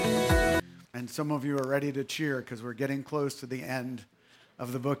and some of you are ready to cheer because we're getting close to the end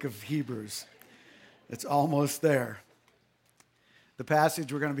of the book of Hebrews. It's almost there. The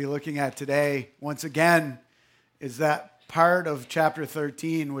passage we're going to be looking at today, once again, is that part of chapter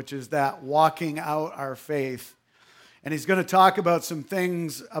 13, which is that walking out our faith. And he's going to talk about some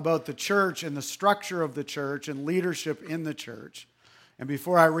things about the church and the structure of the church and leadership in the church. And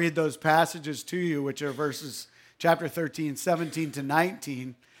before I read those passages to you, which are verses chapter 13, 17 to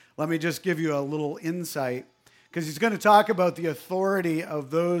 19, let me just give you a little insight. Because he's going to talk about the authority of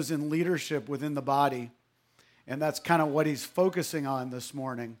those in leadership within the body. And that's kind of what he's focusing on this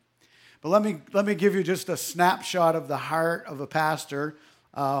morning. But let me give you just a snapshot of the heart of a pastor.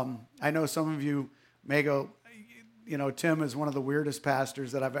 I know some of you may go, Tim is one of the weirdest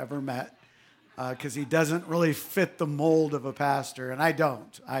pastors that I've ever met because he doesn't really fit the mold of a pastor. And I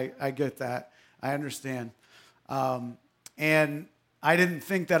don't. I get that. I understand. And I didn't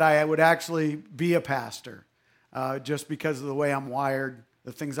think that I would actually be a pastor just because of the way I'm wired,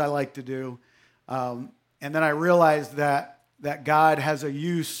 the things I like to do. And then I realized that God has a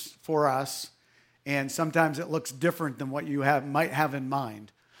use for us, and sometimes it looks different than what you might have in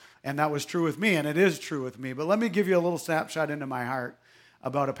mind. And that was true with me, and it is true with me. But let me give you a little snapshot into my heart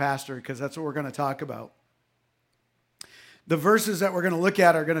about a pastor, because that's what we're going to talk about. The verses that we're going to look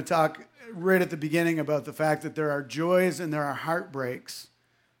at are going to talk right at the beginning about the fact that there are joys and there are heartbreaks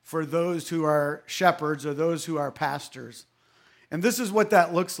for those who are shepherds or those who are pastors. And this is what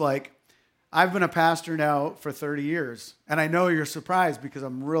that looks like. I've been a pastor now for 30 years, and I know you're surprised because I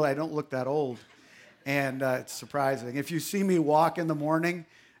don't look that old, and it's surprising. If you see me walk in the morning,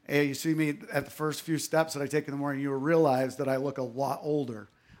 you see me at the first few steps that I take in the morning, you will realize that I look a lot older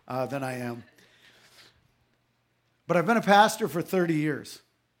than I am. But I've been a pastor for 30 years.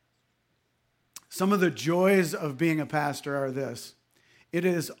 Some of the joys of being a pastor are this. It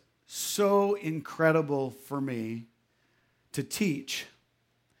is so incredible for me to teach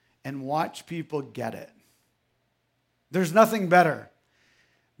and watch people get it. There's nothing better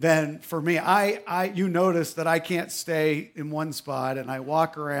than for me. You notice that I can't stay in one spot and I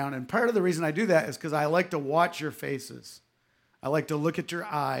walk around. And part of the reason I do that is because I like to watch your faces. I like to look at your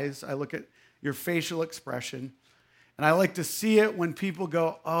eyes. I look at your facial expression. And I like to see it when people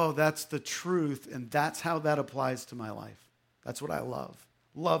go, oh, that's the truth. And that's how that applies to my life. That's what I love.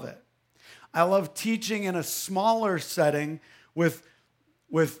 Love it. I love teaching in a smaller setting with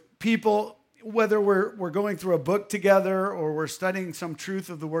people, whether we're going through a book together or we're studying some truth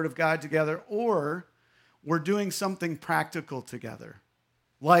of the Word of God together, or we're doing something practical together.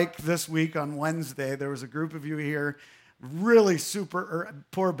 Like this week on Wednesday, there was a group of you here, really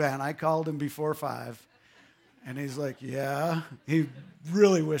poor Ben. I called him before 5, and he's like, yeah. He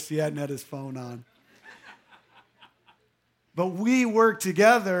really wished he hadn't had his phone on. But we worked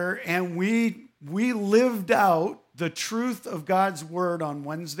together, and we lived out the truth of God's word on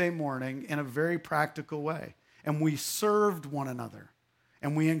Wednesday morning in a very practical way. And we served one another.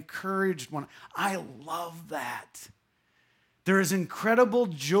 And we encouraged one another. I love that. There is incredible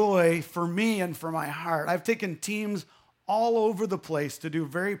joy for me and for my heart. I've taken teams all over the place to do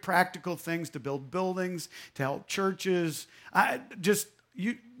very practical things, to build buildings, to help churches.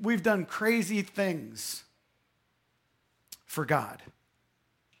 We've done crazy things for God.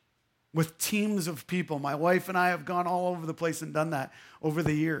 With teams of people. My wife and I have gone all over the place and done that over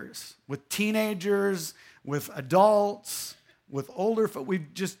the years. With teenagers, with adults, with older folk.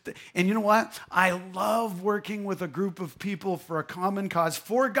 And you know what? I love working with a group of people for a common cause,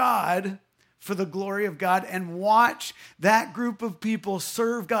 for God, for the glory of God, and watch that group of people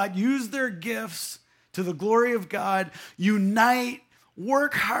serve God, use their gifts to the glory of God, unite,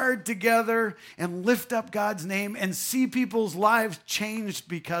 work hard together and lift up God's name and see people's lives changed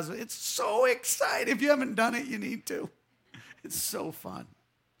because of it. It's so exciting. If you haven't done it, you need to. It's so fun.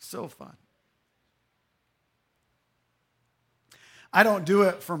 So fun. I don't do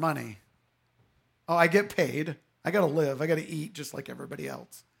it for money. Oh, I get paid. I got to live. I got to eat just like everybody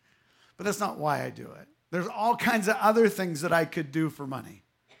else. But that's not why I do it. There's all kinds of other things that I could do for money.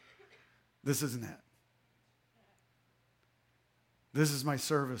 This isn't it. This is my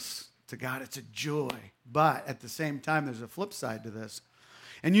service to God. It's a joy. But at the same time, there's a flip side to this.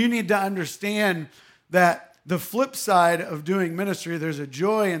 And you need to understand that the flip side of doing ministry, there's a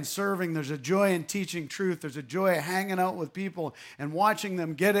joy in serving, there's a joy in teaching truth, there's a joy of hanging out with people and watching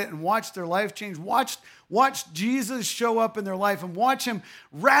them get it and watch their life change. Watch Jesus show up in their life and watch him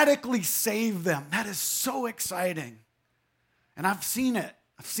radically save them. That is so exciting. And I've seen it.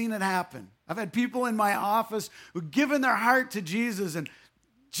 I've seen it happen. I've had people in my office who've given their heart to Jesus and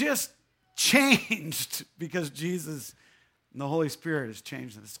just changed because Jesus And the Holy Spirit has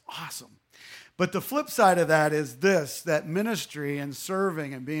changed it. It's awesome. But the flip side of that is this, that ministry and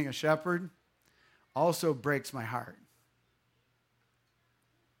serving and being a shepherd also breaks my heart.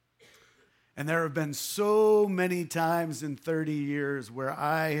 And there have been so many times in 30 years where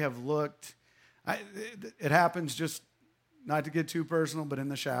I have looked, it happens just, not to get too personal, but in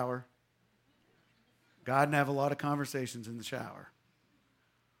the shower. God and I have a lot of conversations in the shower.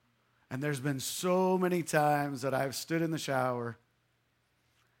 And there's been so many times that I've stood in the shower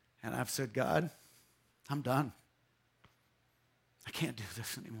and I've said, God, I'm done. I can't do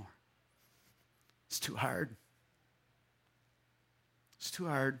this anymore. It's too hard. It's too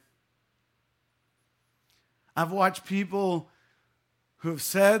hard. I've watched people who have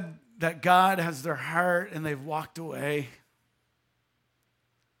said that God has their heart and they've walked away.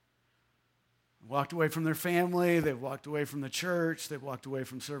 Walked away from their family, they've walked away from the church, they've walked away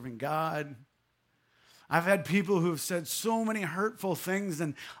from serving God. I've had people who have said so many hurtful things,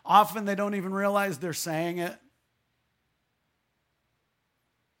 and often they don't even realize they're saying it.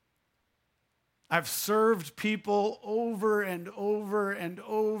 I've served people over and over and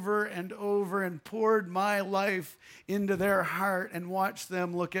over and over and poured my life into their heart and watched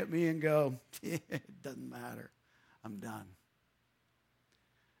them look at me and go, it doesn't matter, I'm done.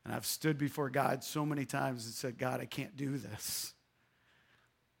 And I've stood before God so many times and said, God, I can't do this.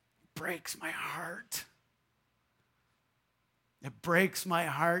 It breaks my heart. It breaks my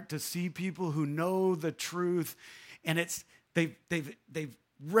heart to see people who know the truth, and they've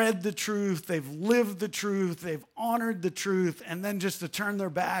read the truth, they've lived the truth, they've honored the truth, and then just to turn their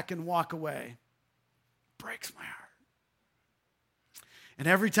back and walk away. It breaks my heart. And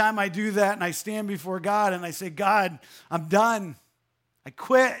every time I do that and I stand before God and I say, God, I'm done. I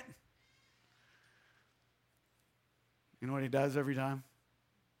quit. You know what he does every time?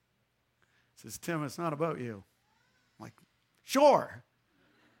 He says, Tim, it's not about you. I'm like, sure.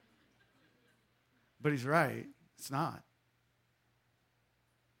 But he's right. It's not.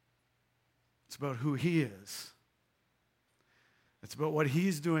 It's about who he is. It's about what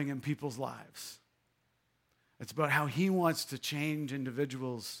he's doing in people's lives. It's about how he wants to change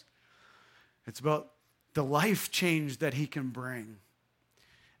individuals. It's about the life change that he can bring.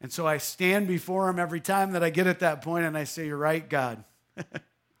 And so I stand before him every time that I get at that point and I say, you're right, God.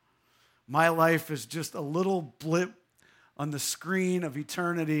 My life is just a little blip on the screen of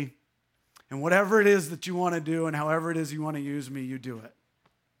eternity. And whatever it is that you want to do and however it is you want to use me, you do it.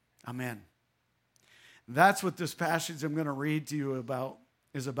 Amen. That's what this passage I'm going to read to you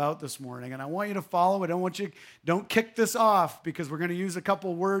is about this morning. And I want you to follow it. Don't kick this off, because we're going to use a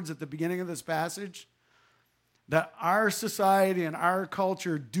couple words at the beginning of this passage that our society and our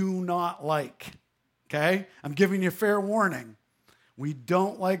culture do not like, okay? I'm giving you fair warning. We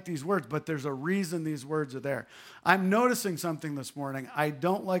don't like these words, but there's a reason these words are there. I'm noticing something this morning. I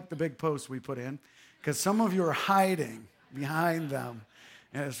don't like the big posts we put in, because some of you are hiding behind them,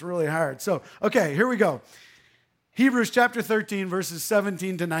 and it's really hard. So, okay, here we go. Hebrews chapter 13, verses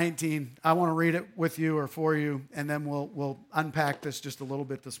 17 to 19. I want to read it with you or for you, and then we'll unpack this just a little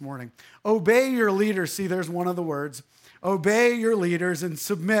bit this morning. Obey your leaders. See, there's one of the words. Obey your leaders and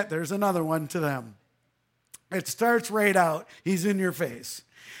submit. There's another one to them. It starts right out. He's in your face.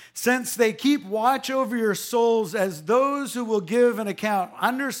 Since they keep watch over your souls as those who will give an account.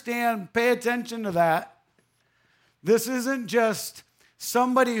 Understand, pay attention to that. This isn't just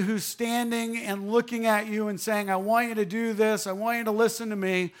somebody who's standing and looking at you and saying, I want you to do this. I want you to listen to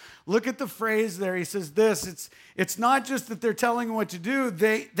me. Look at the phrase there. He says this. It's not just that they're telling you what to do.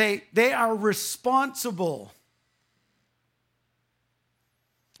 They are responsible.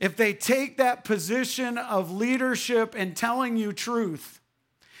 If they take that position of leadership and telling you truth,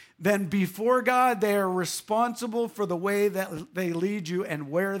 then before God, they are responsible for the way that they lead you and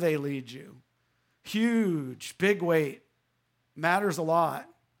where they lead you. Huge, big weight. Matters a lot.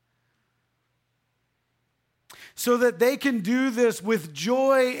 So that they can do this with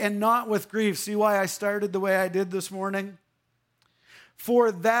joy and not with grief. See why I started the way I did this morning?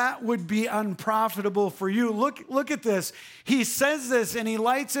 For that would be unprofitable for you. Look at this. He says this and he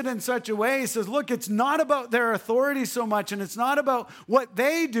lights it in such a way. He says, look, it's not about their authority so much, and it's not about what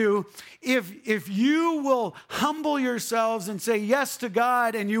they do. If you will humble yourselves and say yes to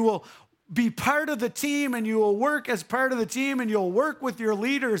God, and you will be part of the team, and you will work as part of the team, and you'll work with your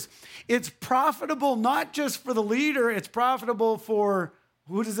leaders, it's profitable not just for the leader, it's profitable for,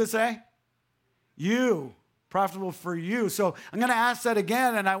 who does it say? You. Profitable for you. So I'm going to ask that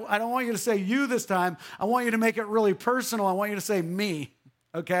again, and I don't want you to say you this time. I want you to make it really personal. I want you to say me,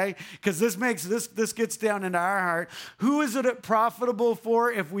 okay? Because this gets down into our heart. Who is it profitable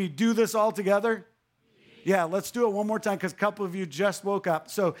for if we do this all together? Yeah, let's do it one more time because a couple of you just woke up.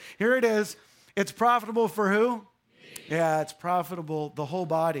 So here it is. It's profitable for who? Yeah, it's profitable, the whole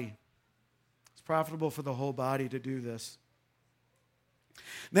body. It's profitable for the whole body to do this.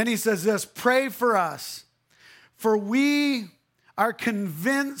 Then he says this, pray for us, for we are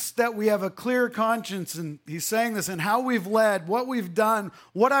convinced that we have a clear conscience. And he's saying this, and how we've led, what we've done,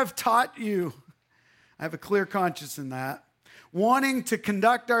 what I've taught you. I have a clear conscience in that. Wanting to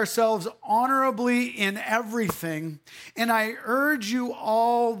conduct ourselves honorably in everything. And I urge you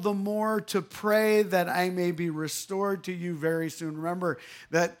all the more to pray that I may be restored to you very soon. Remember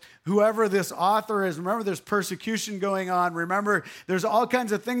that whoever this author is, remember there's persecution going on. Remember there's all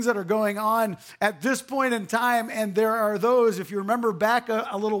kinds of things that are going on at this point in time. And there are those, if you remember back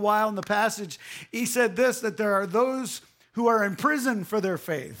a little while in the passage, he said this, that there are those who are in prison for their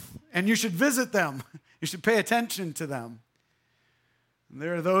faith. And you should visit them. You should pay attention to them.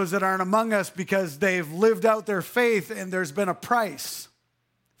 There are those that aren't among us because they've lived out their faith and there's been a price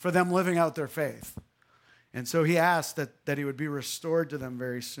for them living out their faith. And so he asked that he would be restored to them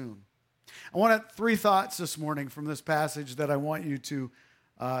very soon. I want three thoughts this morning from this passage that I want you to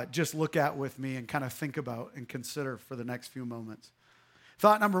just look at with me and kind of think about and consider for the next few moments.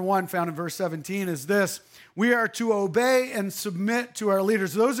 Thought number one, found in verse 17, is this: we are to obey and submit to our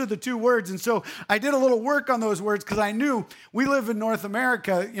leaders. Those are the two words. And so I did a little work on those words because I knew we live in North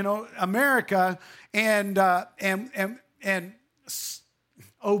America, America, and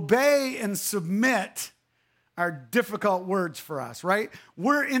obey and submit are difficult words for us, right?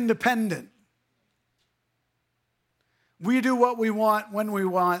 We're independent. We do what we want, when we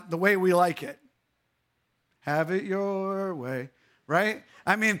want, the way we like it. Have it your way. Right?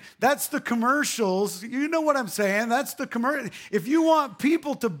 I mean, that's the commercials. You know what I'm saying? That's the commercial. If you want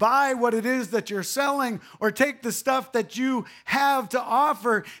people to buy what it is that you're selling or take the stuff that you have to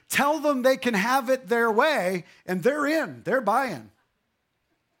offer, tell them they can have it their way, and they're in. They're buying.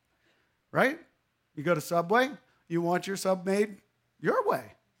 Right? You go to Subway, you want your sub made your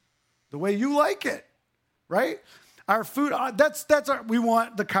way, the way you like it. Right? Our food, we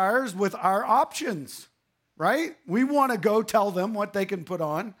want the cars with our options. Right? We want to go tell them what they can put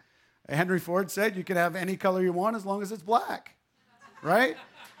on. Henry Ford said you can have any color you want as long as it's black. Right?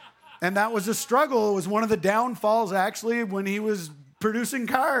 And that was a struggle. It was one of the downfalls, actually, when he was producing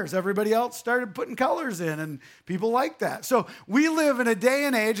cars. Everybody else started putting colors in, and people like that. So we live in a day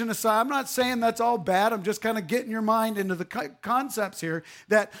and age, and I'm not saying that's all bad. I'm just kind of getting your mind into the concepts here,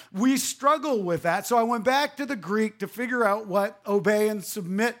 that we struggle with that. So I went back to the Greek to figure out what obey and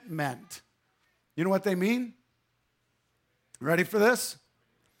submit meant. You know what they mean? Ready for this?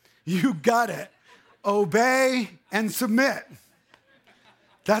 You got it. Obey and submit.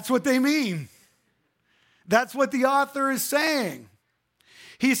 That's what they mean. That's what the author is saying.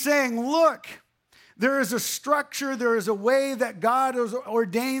 He's saying, look, there is a structure, there is a way that God has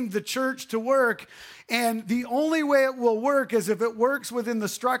ordained the church to work, and the only way it will work is if it works within the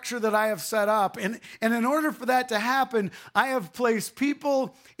structure that I have set up. And in order for that to happen, I have placed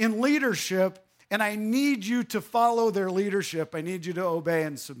people in leadership, and I need you to follow their leadership. I need you to obey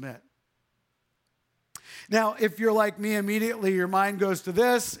and submit. Now, if you're like me, immediately your mind goes to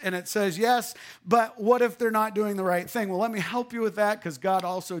this, and it says, yes, but what if they're not doing the right thing? Well, let me help you with that, because God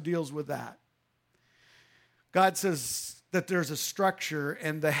also deals with that. God says that there's a structure,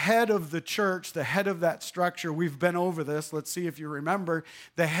 and the head of the church, the head of that structure, we've been over this. Let's see if you remember.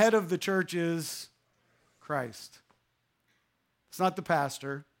 The head of the church is Christ. It's not the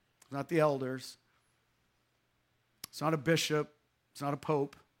pastor. It's not the elders. It's not a bishop. It's not a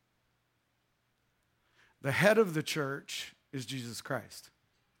pope. The head of the church is Jesus Christ.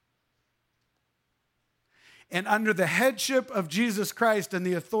 And under the headship of Jesus Christ and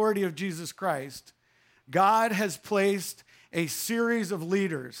the authority of Jesus Christ, God has placed a series of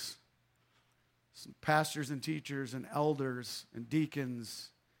leaders, some pastors and teachers and elders and deacons,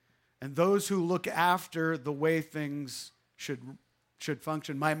 and those who look after the way things should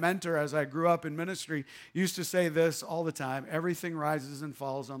function. My mentor, as I grew up in ministry, used to say this all the time: everything rises and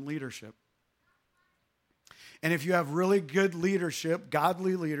falls on leadership. And if you have really good leadership,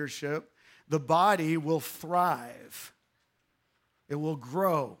 godly leadership, the body will thrive. It will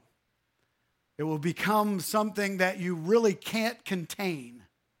grow. It will become something that you really can't contain.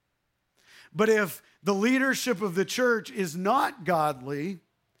 But if the leadership of the church is not godly,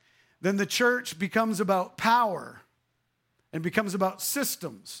 then the church becomes about power and becomes about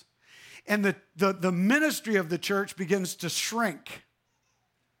systems. And the ministry of the church begins to shrink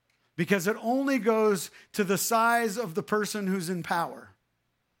because it only goes to the size of the person who's in power.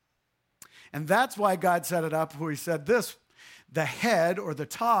 And that's why God set it up where he said this, the head or the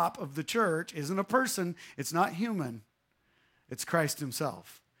top of the church isn't a person, it's not human, it's Christ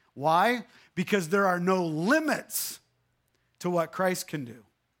himself. Why? Because there are no limits to what Christ can do.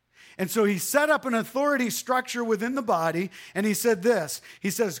 And so he set up an authority structure within the body, and he said this. He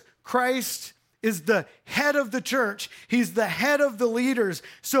says, Christ is the head of the church. He's the head of the leaders.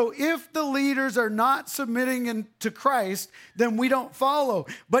 So if the leaders are not submitting to Christ, then we don't follow.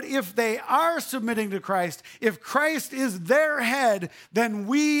 But if they are submitting to Christ, if Christ is their head, then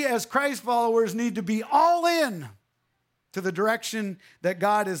we as Christ followers need to be all in to the direction that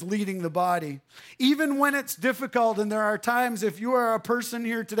God is leading the body. Even when it's difficult, and there are times, if you are a person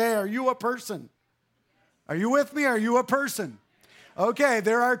here today, are you a person? Are you with me? Are you a person? Okay,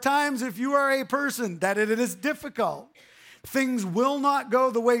 there are times if you are a person that it is difficult. Things will not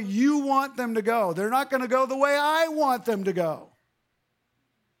go the way you want them to go. They're not going to go the way I want them to go.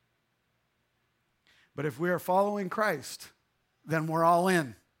 But if we are following Christ, then we're all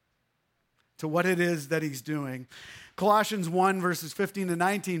in to what it is that he's doing. Colossians 1, verses 15 to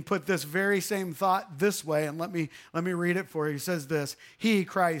 19, put this very same thought this way, and let me read it for you. He says this, He,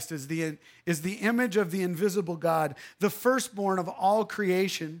 Christ, is the image of the invisible God, the firstborn of all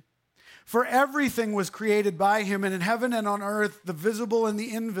creation. For everything was created by him, and in heaven and on earth, the visible and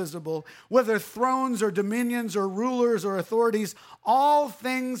the invisible, whether thrones or dominions or rulers or authorities, all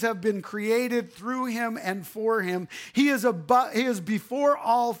things have been created through him and for him. He is before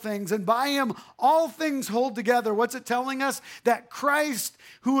all things, and by him all things hold together. What's it telling us? That Christ,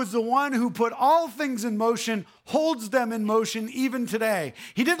 who is the one who put all things in motion, holds them in motion even today.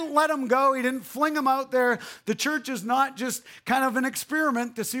 He didn't let them go. He didn't fling them out there. The church is not just kind of an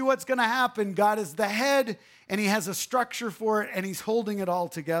experiment to see what's going to happen. God is the head, and he has a structure for it, and he's holding it all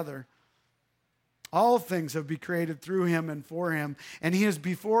together. All things have been created through him and for him, and he is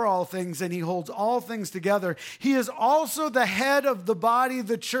before all things, and he holds all things together. He is also the head of the body,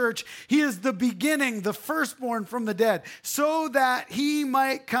 the church. He is the beginning, the firstborn from the dead, so that he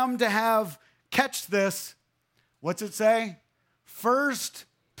might come to have, catch this, what's it say? First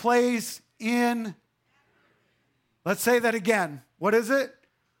place in, let's say that again. What is it?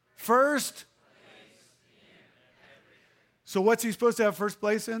 First. So what's he supposed to have first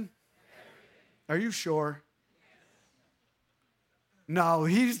place in? Are you sure? No,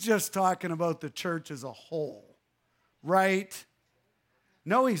 he's just talking about the church as a whole, right?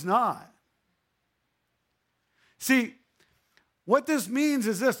 No, he's not. See, what this means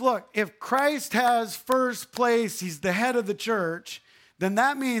is this. Look, if Christ has first place, he's the head of the church, then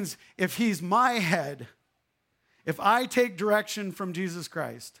that means if he's my head, if I take direction from Jesus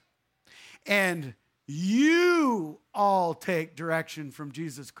Christ, and you all take direction from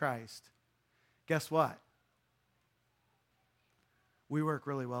Jesus Christ, guess what? We work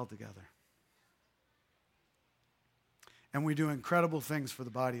really well together. And we do incredible things for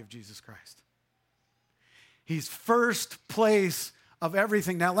the body of Jesus Christ. He's first place of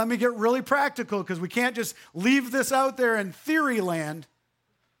everything. Now, let me get really practical because we can't just leave this out there in theory land.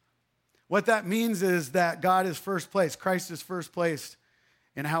 What that means is that God is first place. Christ is first place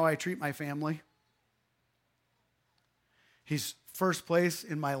in how I treat my family. He's first place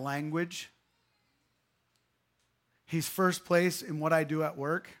in my language. He's first place in what I do at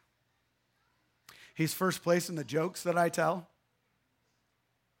work. He's first place in the jokes that I tell.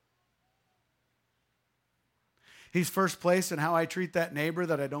 He's first place in how I treat that neighbor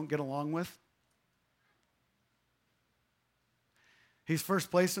that I don't get along with. He's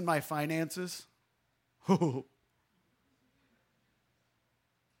first place in my finances.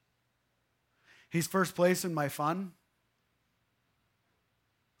 He's first place in my fun.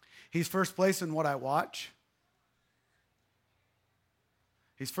 He's first place in what I watch.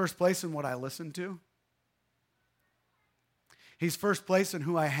 He's first place in what I listen to. He's first place in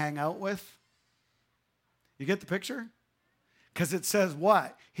who I hang out with. You get the picture? Because it says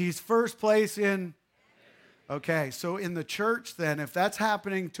what? He's first place in... Okay, so in the church then, if that's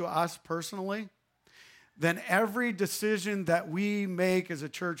happening to us personally, then every decision that we make as a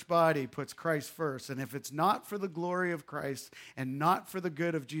church body puts Christ first. And if it's not for the glory of Christ and not for the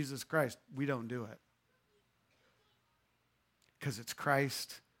good of Jesus Christ, we don't do it. Because it's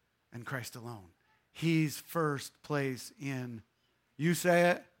Christ and Christ alone. He's first place in, you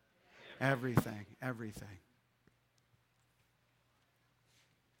say it? Everything.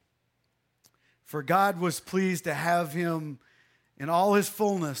 For God was pleased to have him in all his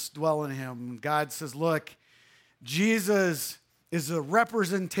fullness dwell in him. God says, look, Jesus is a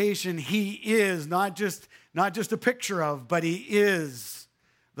representation. He is not just a picture of, but he is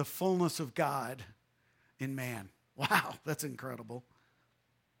the fullness of God in man. Wow, that's incredible.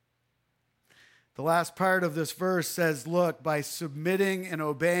 The last part of this verse says, look, by submitting and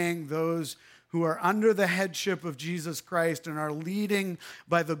obeying those who are under the headship of Jesus Christ and are leading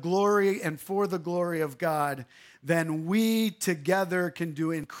by the glory and for the glory of God, then we together can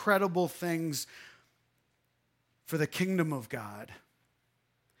do incredible things for the kingdom of God.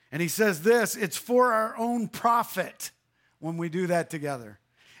 And he says this, it's for our own profit when we do that together.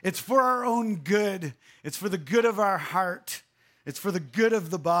 It's for our own good. It's for the good of our heart. It's for the good of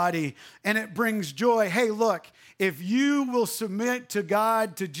the body, and it brings joy. Hey, look, if you will submit to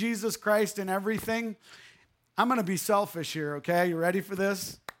God, to Jesus Christ in everything, I'm going to be selfish here, okay? You ready for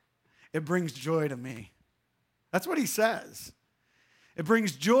this? It brings joy to me. That's what he says. It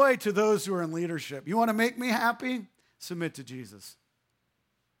brings joy to those who are in leadership. You want to make me happy? Submit to Jesus.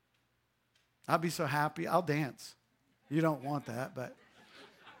 I'll be so happy. I'll dance. You don't want that, but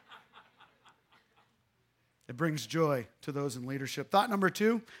it brings joy to those in leadership. Thought number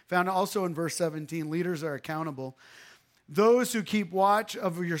 2, found also in verse 17, leaders are accountable. Those who keep watch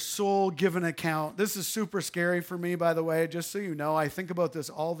of your soul give an account. This is super scary for me, by the way, just so you know. I think about this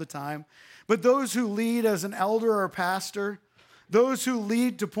all the time. But those who lead as an elder or pastor, those who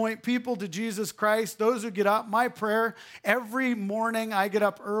lead to point people to Jesus Christ, those who get up, my prayer, every morning I get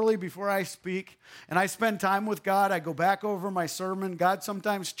up early before I speak, and I spend time with God. I go back over my sermon. God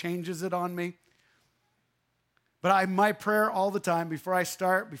sometimes changes it on me. But my prayer all the time before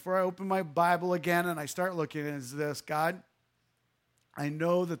I open my Bible again and I start looking is this: God, I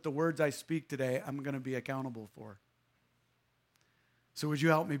know that the words I speak today, I'm going to be accountable for. So would you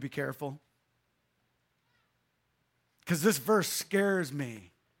help me be careful? Because this verse scares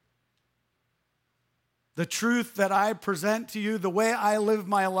me. The truth that I present to you, the way I live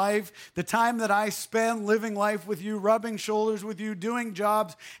my life, the time that I spend living life with you, rubbing shoulders with you, doing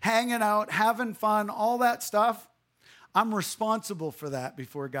jobs, hanging out, having fun, all that stuff, I'm responsible for that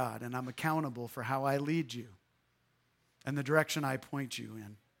before God, and I'm accountable for how I lead you and the direction I point you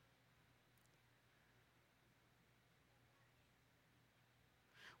in.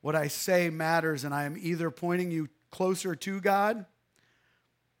 What I say matters, and I am either pointing you closer to God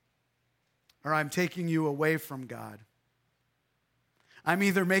or I'm taking you away from God. I'm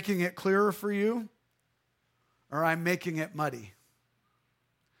either making it clearer for you or I'm making it muddy.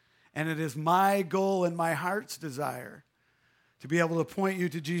 And it is my goal and my heart's desire to be able to point you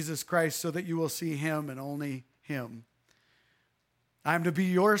to Jesus Christ so that you will see him and only him. I'm to be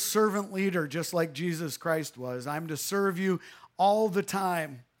your servant leader just like Jesus Christ was. I'm to serve you all the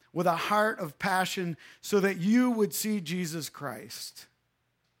time with a heart of passion so that you would see Jesus Christ.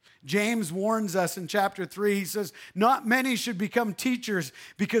 James warns us in chapter 3, he says, not many should become teachers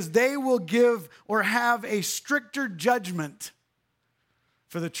because they will give or have a stricter judgment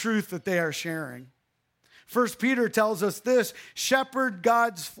for the truth that they are sharing. 1 Peter tells us this: shepherd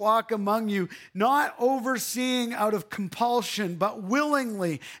God's flock among you, not overseeing out of compulsion, but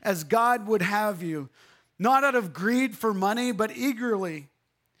willingly as God would have you, not out of greed for money, but eagerly,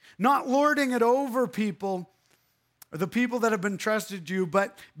 not lording it over people, or the people that have been trusted you,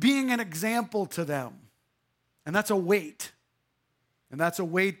 but being an example to them. And that's a weight. And that's a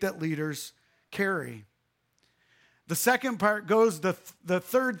weight that leaders carry. The second part goes, the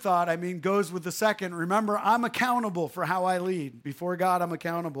third thought, goes with the second. Remember, I'm accountable for how I lead. Before God, I'm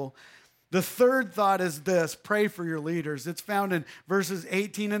accountable. The third thought is this: pray for your leaders. It's found in verses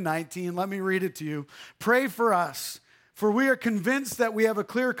 18 and 19. Let me read it to you. Pray for us, for we are convinced that we have a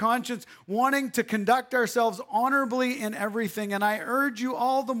clear conscience, wanting to conduct ourselves honorably in everything. And I urge you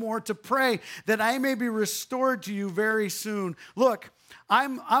all the more to pray that I may be restored to you very soon. Look,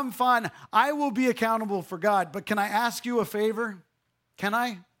 I'm fine. I will be accountable for God. But can I ask you a favor? Can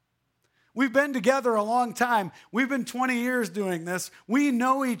I? We've been together a long time. We've been 20 years doing this. We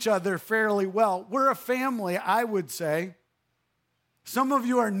know each other fairly well. We're a family, I would say. Some of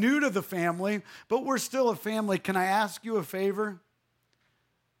you are new to the family, but we're still a family. Can I ask you a favor?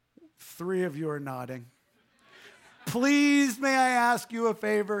 3 of you are nodding. Please, may I ask you a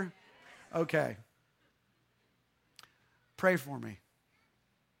favor? Okay. Pray for me.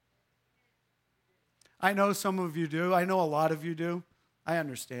 I know some of you do. I know a lot of you do. I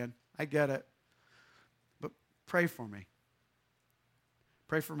understand. I get it. But pray for me.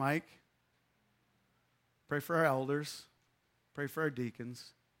 Pray for Mike. Pray for our elders. Pray for our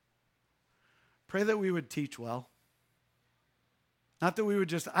deacons. Pray that we would teach well. Not that we would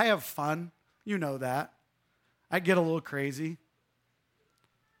just, I have fun. You know that. I get a little crazy.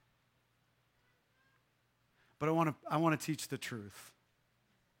 But I want to teach the truth.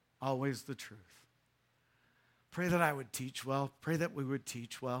 Always the truth. Pray that I would teach well. Pray that we would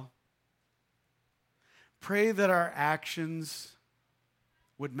teach well. Pray that our actions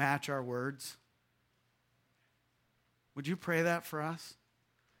would match our words. Would you pray that for us?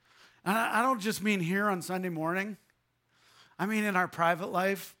 And I don't just mean here on Sunday morning. I mean in our private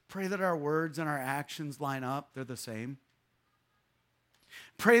life. Pray that our words and our actions line up. They're the same.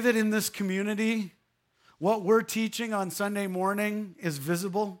 Pray that in this community, what we're teaching on Sunday morning is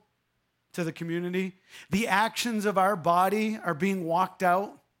visible to the community. The actions of our body are being walked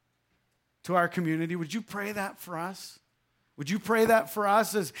out to our community. Would you pray that for us? Would you pray that for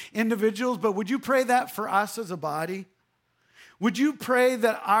us as individuals, but would you pray that for us as a body? Would you pray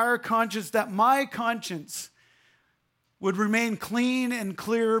that our conscience, that my conscience would remain clean and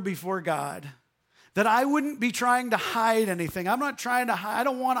clear before God? That I wouldn't be trying to hide anything. I'm not trying to hide. I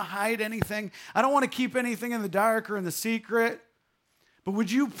don't want to hide anything. I don't want to keep anything in the dark or in the secret. But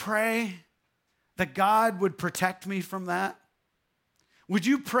would you pray that God would protect me from that? Would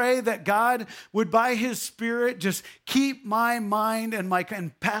you pray that God would, by His Spirit, just keep my mind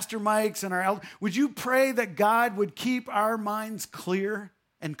and Pastor Mike's and our elders? Would you pray that God would keep our minds clear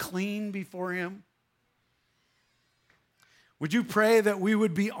and clean before Him? Would you pray that we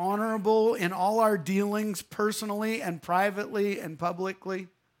would be honorable in all our dealings personally and privately and publicly?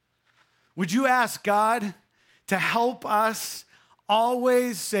 Would you ask God to help us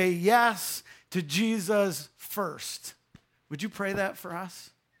always say yes to Jesus first? Would you pray that for us?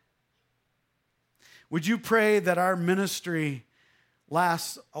 Would you pray that our ministry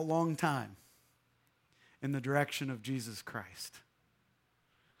lasts a long time in the direction of Jesus Christ?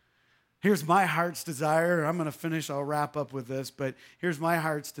 Here's my heart's desire. I'm going to finish. I'll wrap up with this. But here's my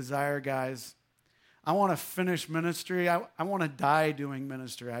heart's desire, guys. I want to finish ministry. I want to die doing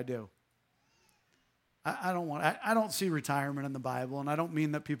ministry. I do. I don't see retirement in the Bible, and I don't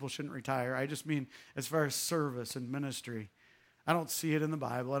mean that people shouldn't retire. I just mean as far as service and ministry. I don't see it in the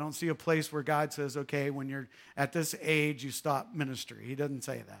Bible. I don't see a place where God says, okay, when you're at this age, you stop ministry. He doesn't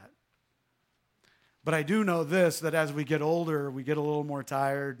say that. But I do know this, that as we get older, we get a little more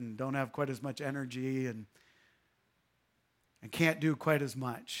tired and don't have quite as much energy and can't do quite as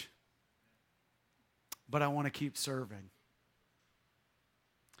much. But I want to keep serving.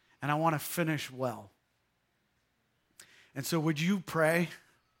 And I want to finish well. And so would you pray?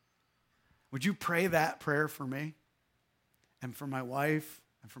 Would you pray that prayer for me and for my wife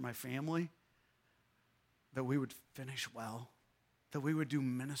and for my family? That we would finish well, that we would do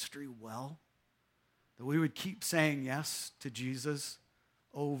ministry well, that we would keep saying yes to Jesus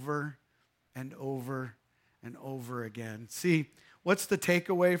over and over and over again. See, what's the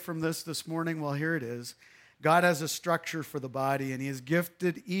takeaway from this morning? Well, here it is. God has a structure for the body, and He has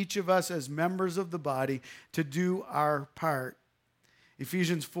gifted each of us as members of the body to do our part.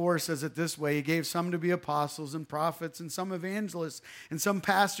 Ephesians 4 says it this way: He gave some to be apostles and prophets and some evangelists and some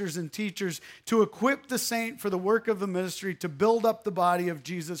pastors and teachers to equip the saint for the work of the ministry, to build up the body of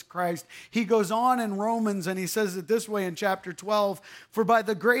Jesus Christ. He goes on in Romans and he says it this way in chapter 12: For by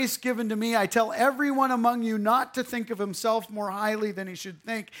the grace given to me, I tell everyone among you not to think of himself more highly than he should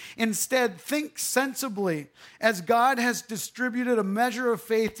think. Instead, think sensibly, as God has distributed a measure of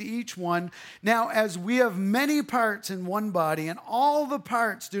faith to each one. Now, as we have many parts in one body, and all the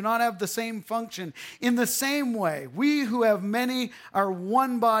parts do not have the same function, in the same way, we who have many are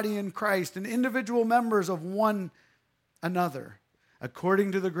one body in Christ and individual members of one another.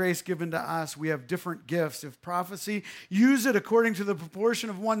 According to the grace given to us, we have different gifts. If prophecy, use it according to the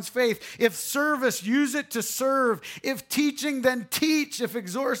proportion of one's faith. If service, use it to serve. If teaching, then teach. If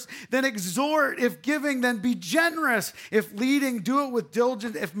exhort, then exhort. If giving, then be generous. If leading, do it with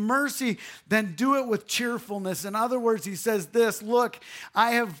diligence. If mercy, then do it with cheerfulness. In other words, he says this: look,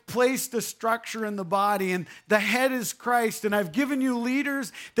 I have placed a structure in the body, and the head is Christ, and I've given you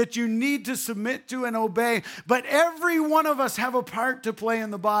leaders that you need to submit to and obey. But every one of us have a part to play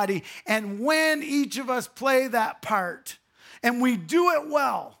in the body, and when each of us play that part and we do it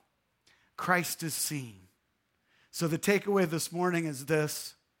well, Christ is seen. So the takeaway this morning is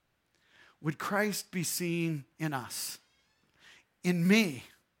this: would Christ be seen in us, in me,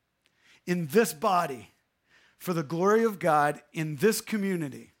 in this body, for the glory of God, in this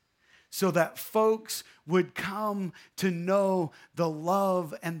community, so that folks would come to know the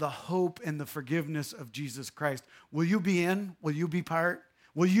love and the hope and the forgiveness of Jesus Christ? Will you be in? Will you be part?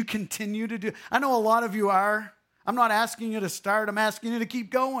 Will you continue to do? I know a lot of you are. I'm not asking you to start. I'm asking you to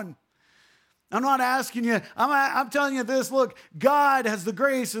keep going. I'm not asking you. I'm telling you this. Look, God has the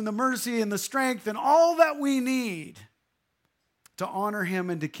grace and the mercy and the strength and all that we need to honor Him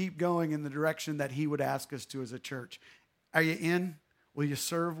and to keep going in the direction that He would ask us to as a church. Are you in? Will you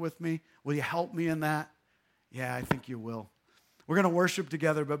serve with me? Will you help me in that? Yeah, I think you will. We're going to worship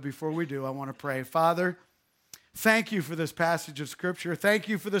together, but before we do, I want to pray. Father, thank you for this passage of Scripture. Thank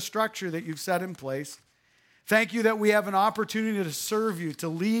you for the structure that you've set in place. Thank you that we have an opportunity to serve you, to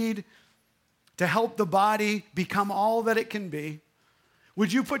lead, to help the body become all that it can be.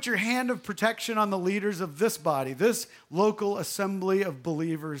 Would you put your hand of protection on the leaders of this body, this local assembly of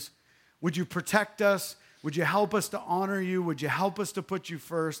believers? Would you protect us? Would you help us to honor you? Would you help us to put you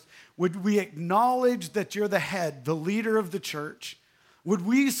first? Would we acknowledge that you're the head, the leader of the church? Would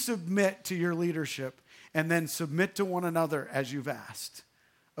we submit to your leadership and then submit to one another as you've asked?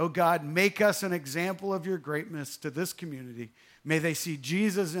 Oh God, make us an example of your greatness to this community. May they see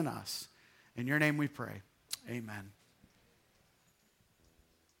Jesus in us. In your name we pray. Amen.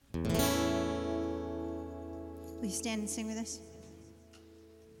 Will you stand and sing with us?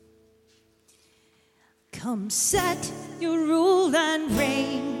 Come set your rule and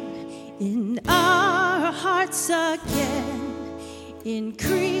reign in our hearts again.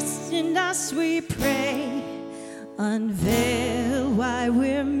 Increase in us, we pray. Unveil why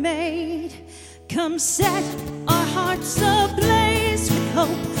we're made. Come set our hearts ablaze with hope,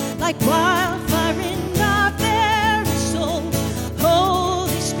 like wildfire in our very soul.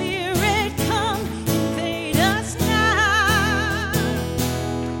 Holy Spirit, come invade us now.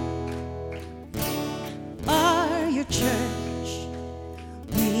 Are your church,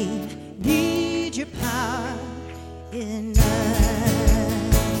 we need your power in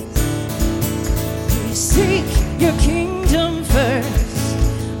us. We seek your kingdom.